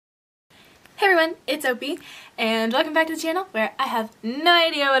Hey everyone, it's Oppie, and welcome back to the channel where I have no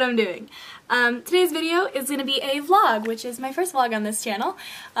idea what I'm doing. Today's video is going to be a vlog, which is my first vlog on this channel,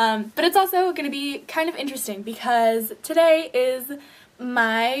 but it's also going to be kind of interesting because today is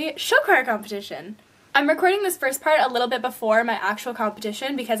my show choir competition. I'm recording this first part a little bit before my actual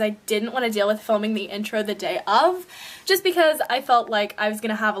competition because I didn't want to deal with filming the intro the day of, just because I felt like I was going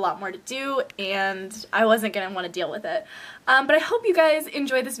to have a lot more to do and I wasn't going to want to deal with it. But I hope you guys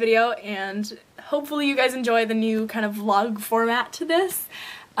enjoy this video and hopefully you guys enjoy the new kind of vlog format to this.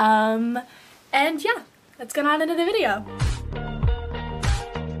 And yeah, let's get on into the video.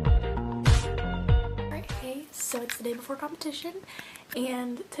 Alright, hey, so it's the day before competition.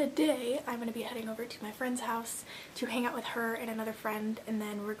 And today I'm going to be heading over to my friend's house to hang out with her and another friend, and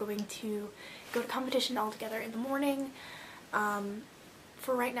then we're going to go to competition all together in the morning.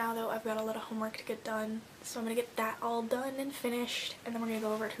 For right now though, I've got a lot of homework to get done, so I'm going to get that all done and finished, and then we're going to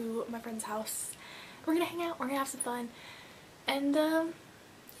go over to my friend's house. We're going to hang out, we're going to have some fun, and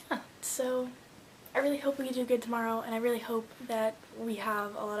yeah, so I really hope we do good tomorrow, and I really hope that we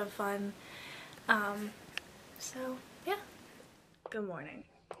have a lot of fun. So yeah. Good morning.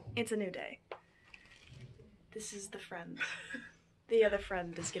 It's a new day. This is the friend. The other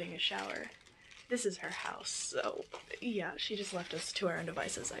friend is getting a shower. This is her house, so yeah, she just left us to our own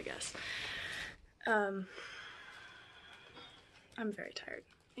devices, I guess. I'm very tired,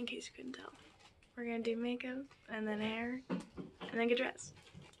 in case you couldn't tell. We're gonna do makeup, and then hair, and then get dressed.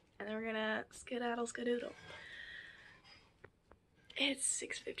 And then we're gonna skedaddle skadoodle. It's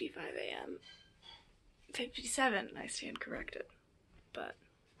 6:55 a.m. 57, I stand corrected. But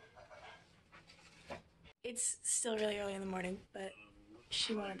it's still really early in the morning, but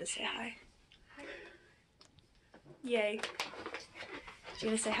she wanted to say hi. Hi. Yay. You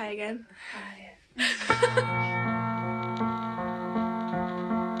gonna say hi again? Hi.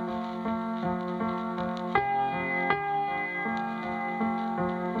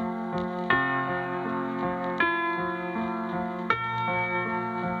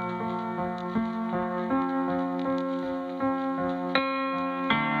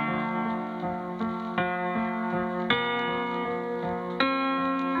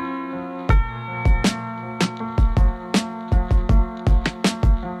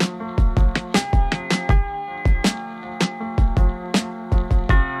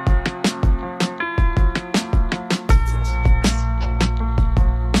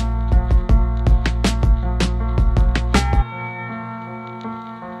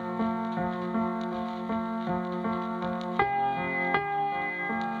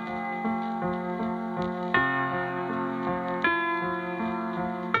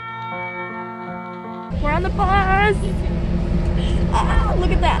 We're on the bus! Ah, look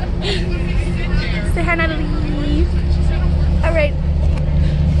at that! Say hi, Natalie! Alright.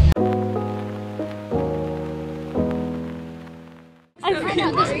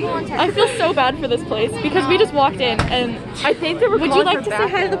 I feel so bad for this place because we just walked in and I think they were. Would you like to say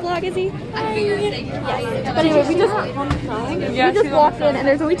hi to the vlog, Izzy? Yes. But anyway, we just walked in and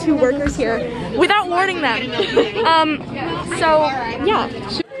there's only 2 workers here without warning them. So yeah.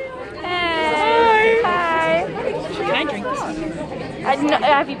 Hi. Can I drink this? No,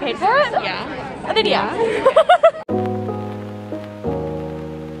 have you paid for it? Yeah. And then yeah.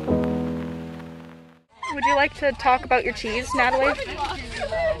 Would you like to talk about your cheese, Natalie?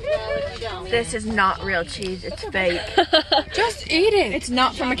 This is not real cheese, it's fake. Just eat it. It's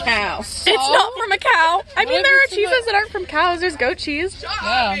not from a cow. So? It's not from a cow. I mean, there are cheeses that aren't from cows. There's goat cheese.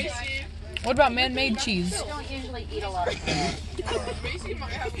 Yeah. What about man-made cheese?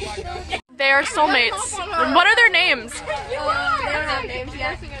 They are soulmates. What are their names? They don't have names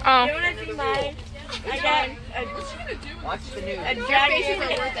yet. Oh. You want to see mine? I got a dragon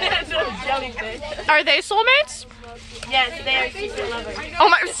jellyfish. Are they soulmates? Yes, they are secret lovers. Oh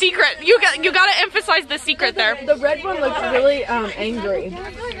my, secret. You gotta emphasize the secret there. The red one looks really angry.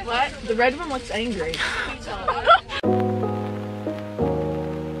 What? The red one looks angry.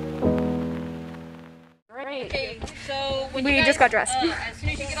 Okay, so when we just got dressed. As soon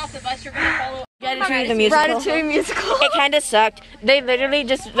as you get off the bus, you're gonna follow Ratatouille the musical. Ratatouille musical. It kind of sucked. They literally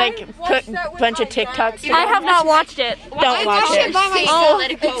just like put a bunch of TikToks. I have not watched it. Don't watch it. Oh,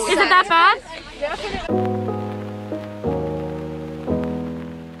 is it that bad?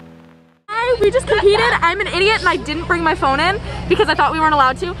 We just competed. I'm an idiot and I didn't bring my phone in because I thought we weren't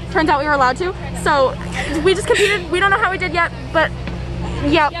allowed to. Turns out we were allowed to. So we just competed. We don't know how we did yet, but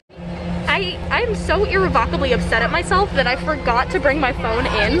yeah. I'm so irrevocably upset at myself that I forgot to bring my phone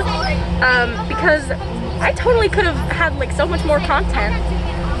in because I totally could have had like so much more content,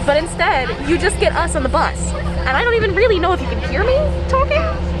 but instead you just get us on the bus and I don't even really know if you can hear me talking.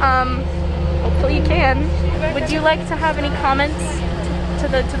 Hopefully you can. Would you like to have any comments to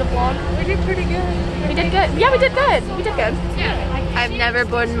the vlog? We did pretty good. We did good. Yeah, we did good. We did good. I've never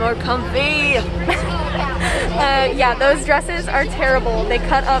been more comfy. Yeah, those dresses are terrible. They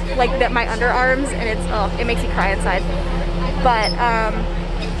cut up like my underarms, and it makes you cry inside. But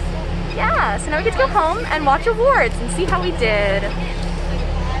yeah, so now we get to go home and watch awards and see how we did.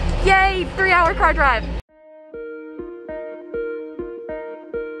 Yay, 3-hour car drive.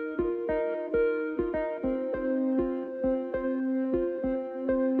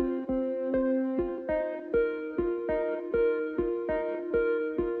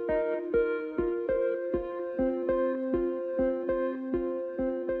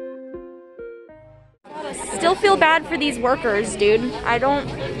 Still feel bad for these workers, dude.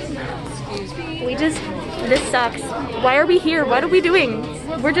 This sucks. Why are we here? What are we doing?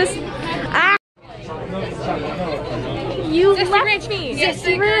 We're just, You left me!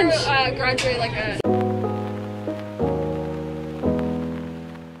 Zesty Ranch! Graduate like a...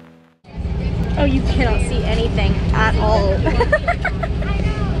 Oh, you cannot see anything at all.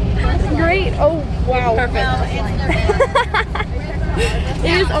 Great. Oh, wow. Perfect.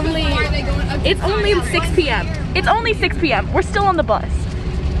 It's only 6 p.m. It's only 6 p.m. We're still on the bus.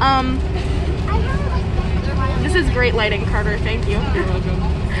 This is great lighting, Carter. Thank you.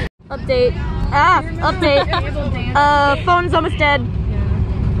 Update. Update. Phone's almost dead.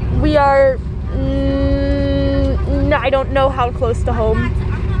 We are, I don't know how close to home.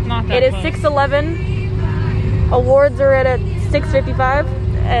 Not that It is close. 6:11. Awards are at 6:55,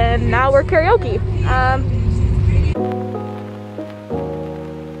 and now we're karaoke.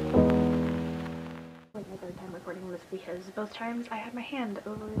 Like my third time recording this because both times I had my hand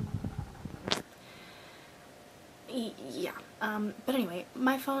over. Yeah. But anyway,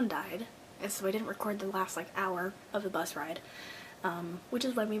 my phone died, so I didn't record the last like hour of the bus ride. Which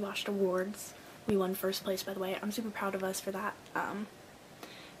is when we watched awards. We won first place, by the way. I'm super proud of us for that.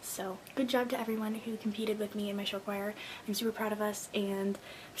 So, good job to everyone who competed with me in my show choir. I'm super proud of us, and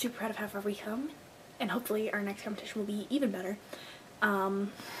I'm super proud of how far we come. And hopefully our next competition will be even better. But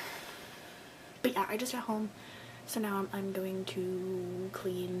yeah, I just got home, so now I'm going to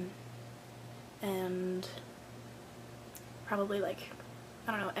clean and probably like,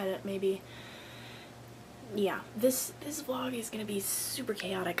 I don't know, edit maybe. Yeah, this vlog is gonna be super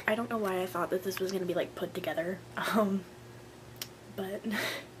chaotic. I don't know why I thought that this was gonna be like put together. But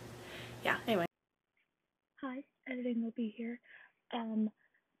yeah, anyway. Hi, editing Oppie here.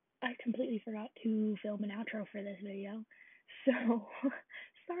 I completely forgot to film an outro for this video, so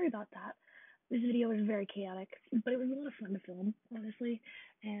sorry about that. This video was very chaotic, but it was a lot of fun to film, honestly,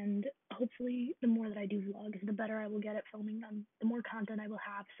 and hopefully the more that I do vlogs, the better I will get at filming them, the more content I will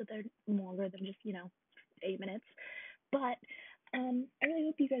have, so they're longer than just, 8 minutes. But I really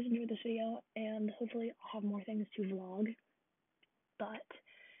hope you guys enjoyed this video, and hopefully I'll have more things to vlog. But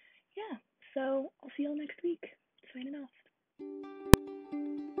yeah, so I'll see y'all next week.